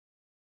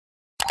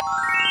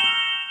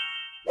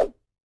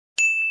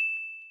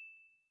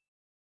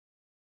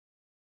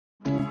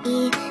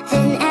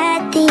Even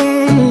at the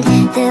end,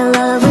 their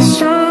love was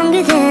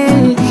stronger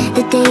than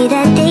the day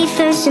that they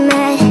first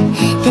met.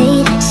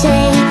 They'd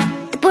say,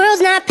 the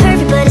world's not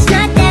perfect, but it's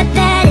not that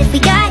bad if we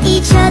got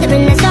each other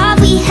and that's all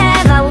we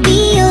have. I will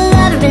be your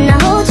lover and I'll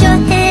hold your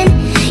hand.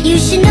 You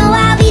should know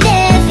I'll be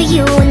there for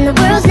you when the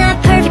world's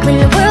not perfect, when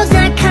the world's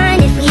not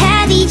kind. If we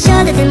have each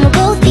other, then we'll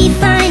both be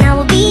fine. I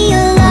will be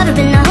your lover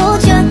and I'll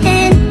hold your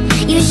hand.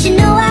 You should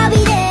know I'll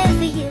be there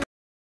for you.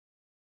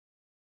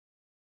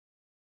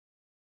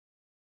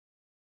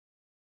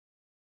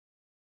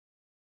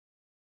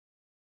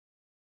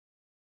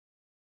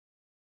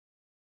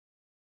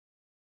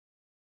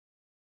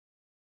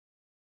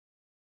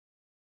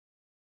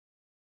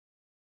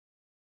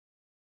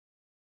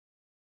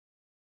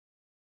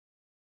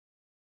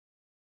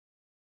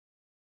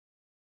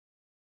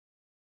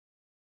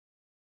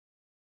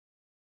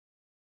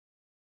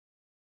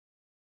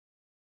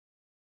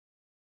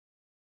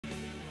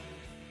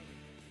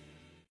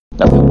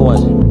 나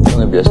평범하지,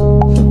 형에 비해서.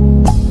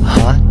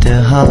 Heart to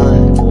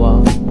heart.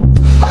 우와.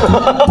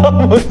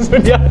 무슨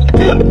소리야?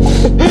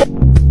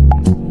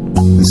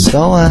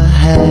 So I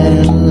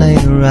had a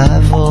late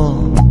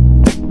arrival.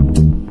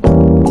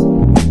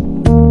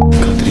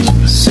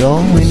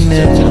 So we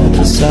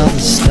never saw the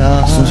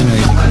start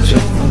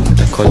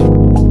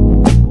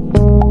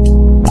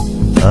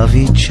of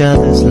each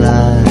other's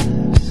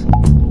lives.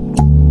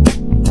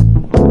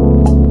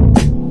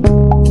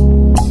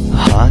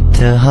 Heart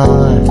to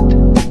heart.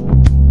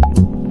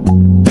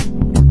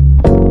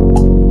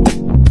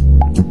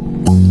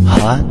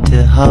 Heart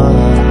to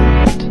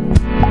heart.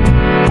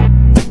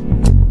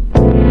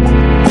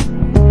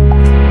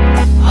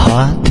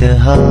 Heart to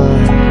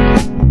heart.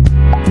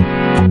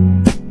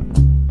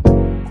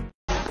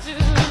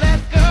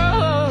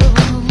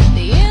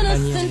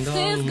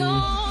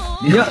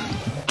 야!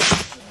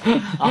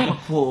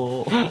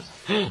 아프.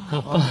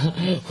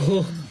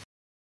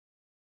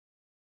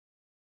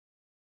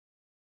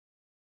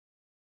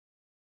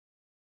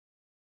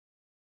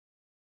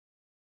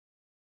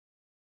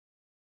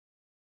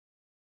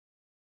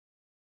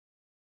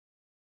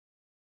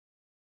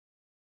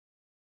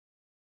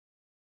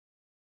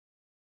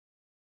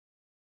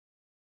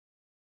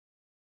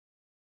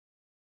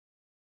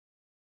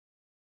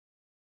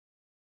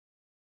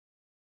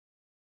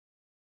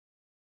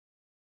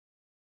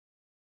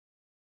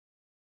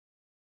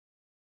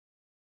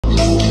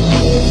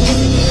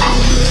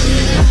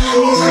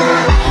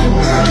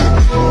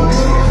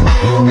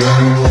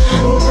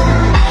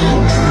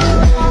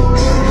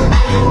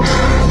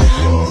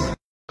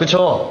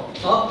 그쵸?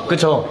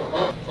 그쵸?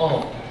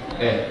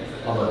 네,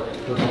 봐봐요.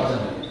 그렇게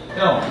하잖아요.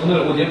 형,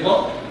 오늘 옷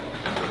예뻐?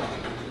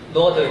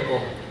 너가 더 예뻐.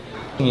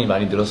 힘이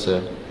많이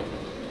늘었어요.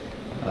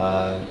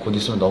 곧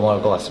있으면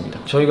넘어갈 것 같습니다.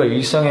 저희가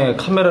일상에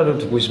카메라를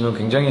두고 있으면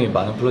굉장히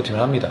많은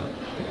플로팅을 합니다.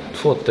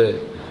 투어 때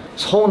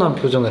서운한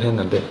표정을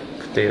했는데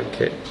그때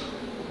이렇게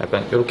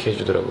약간 이렇게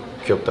해주더라고요.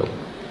 귀엽다고.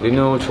 리노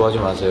형을 좋아하지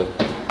마세요.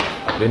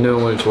 리노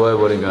형을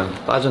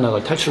좋아해버리면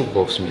빠져나갈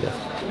탈출구가 없습니다.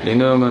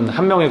 리노 형은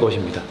한 명의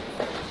것입니다.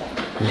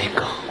 내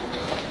거.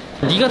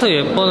 네가 더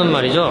예뻐는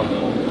말이죠.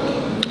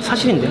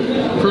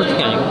 사실인데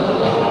플로팅이 아니고.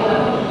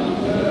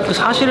 그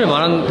사실을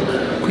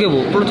말한 그게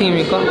뭐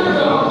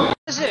플로팅입니까?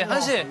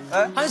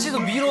 한시도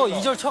미로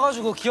 2절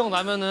쳐가지고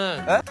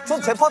기억나면은. 에?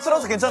 전 제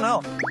파트라서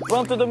괜찮아요.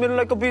 Run to the middle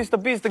like a beast,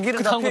 the beast,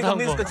 길은 다 피가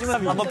미스가 찜을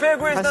한번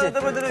빼고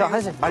있다. 자,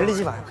 한시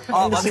말리지 마요.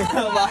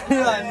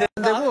 말리면 안 돼.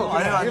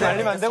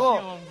 말리면 안 되고.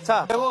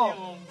 자,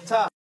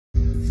 자.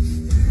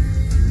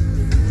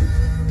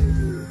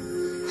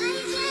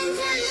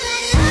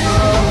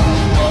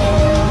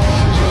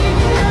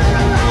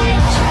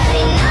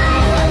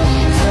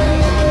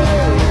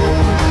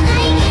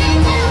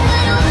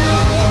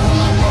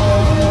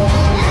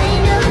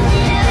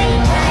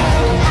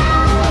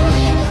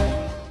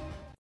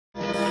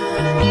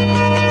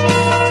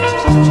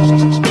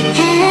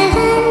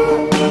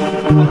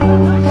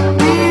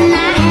 When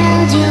I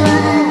held you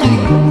again,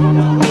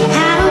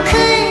 how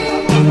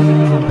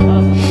could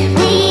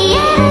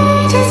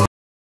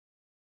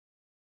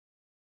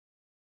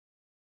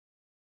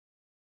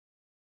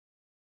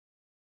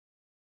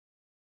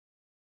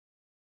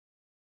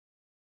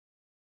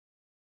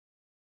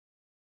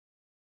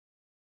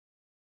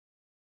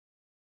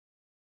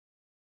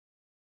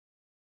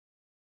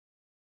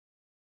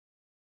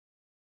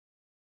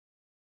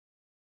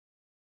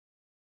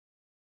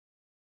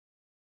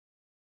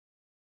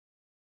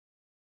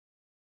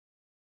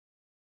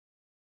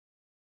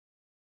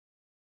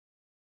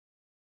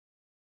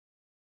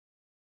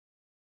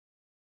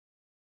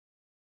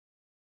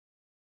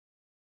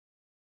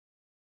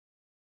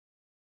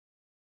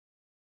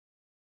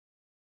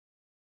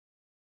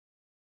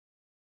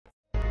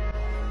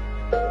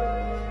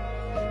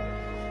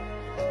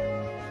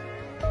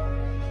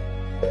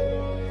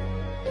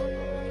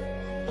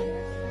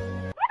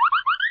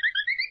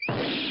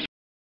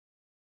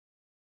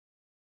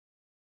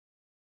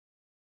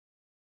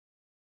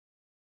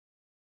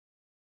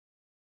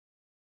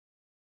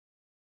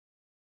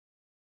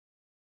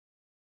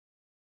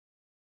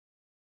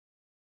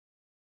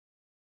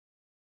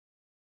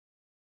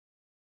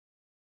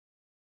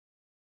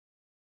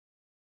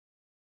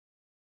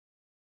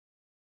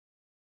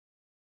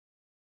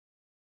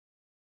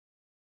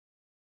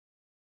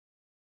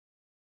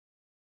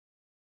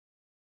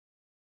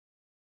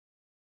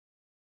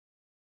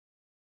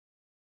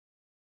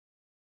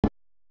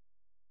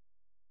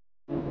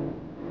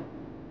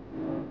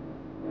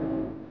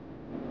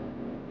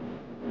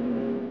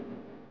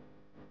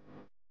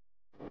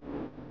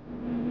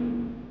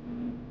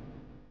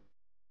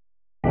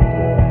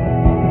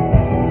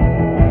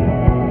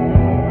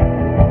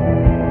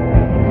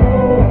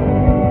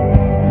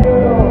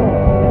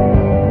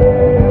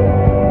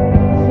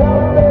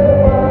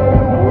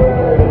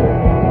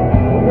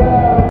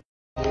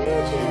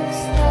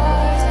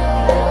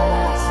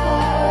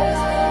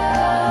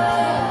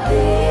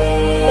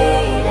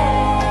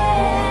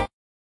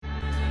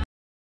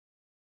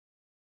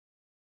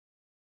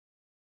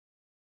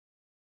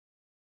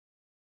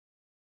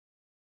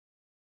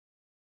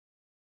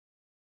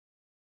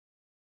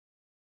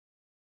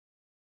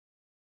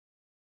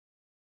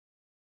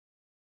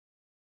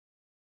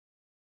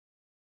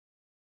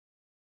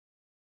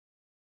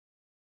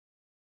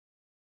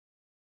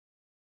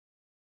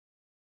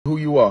who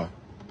you are.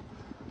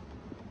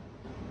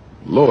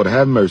 Lord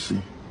have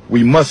mercy.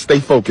 We must stay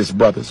focused,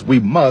 brothers. We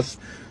must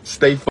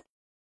stay focused.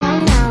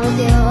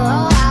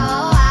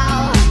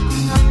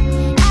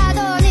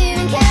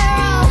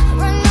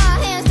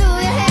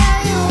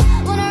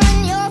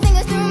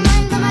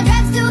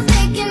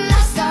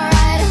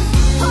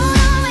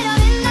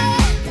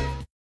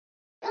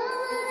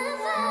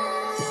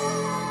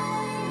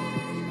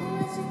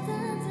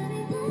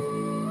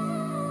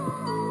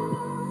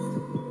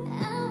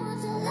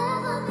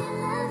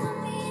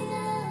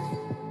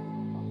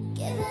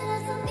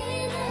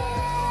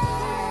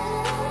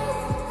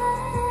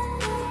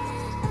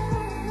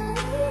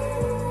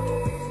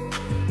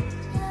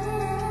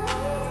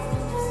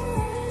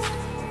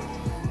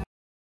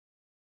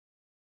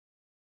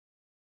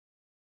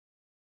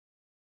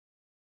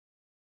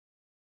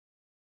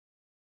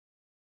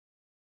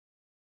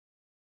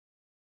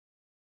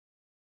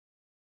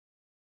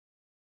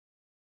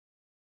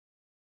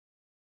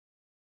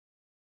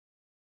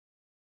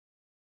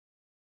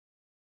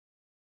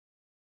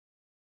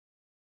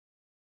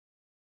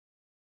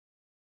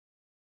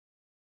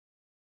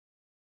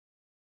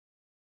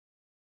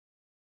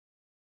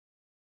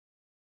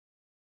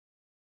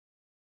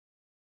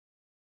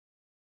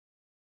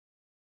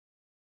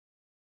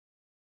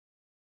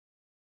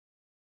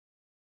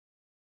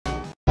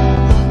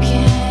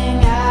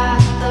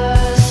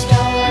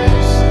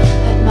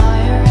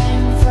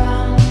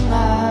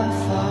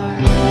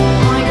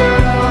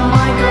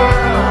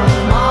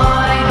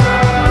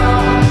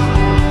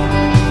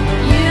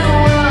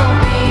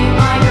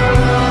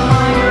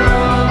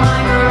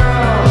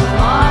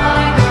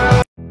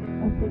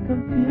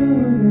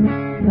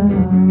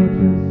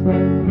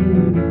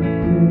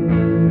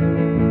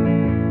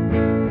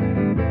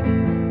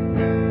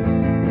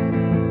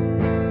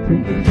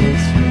 Take a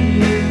kiss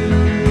from you.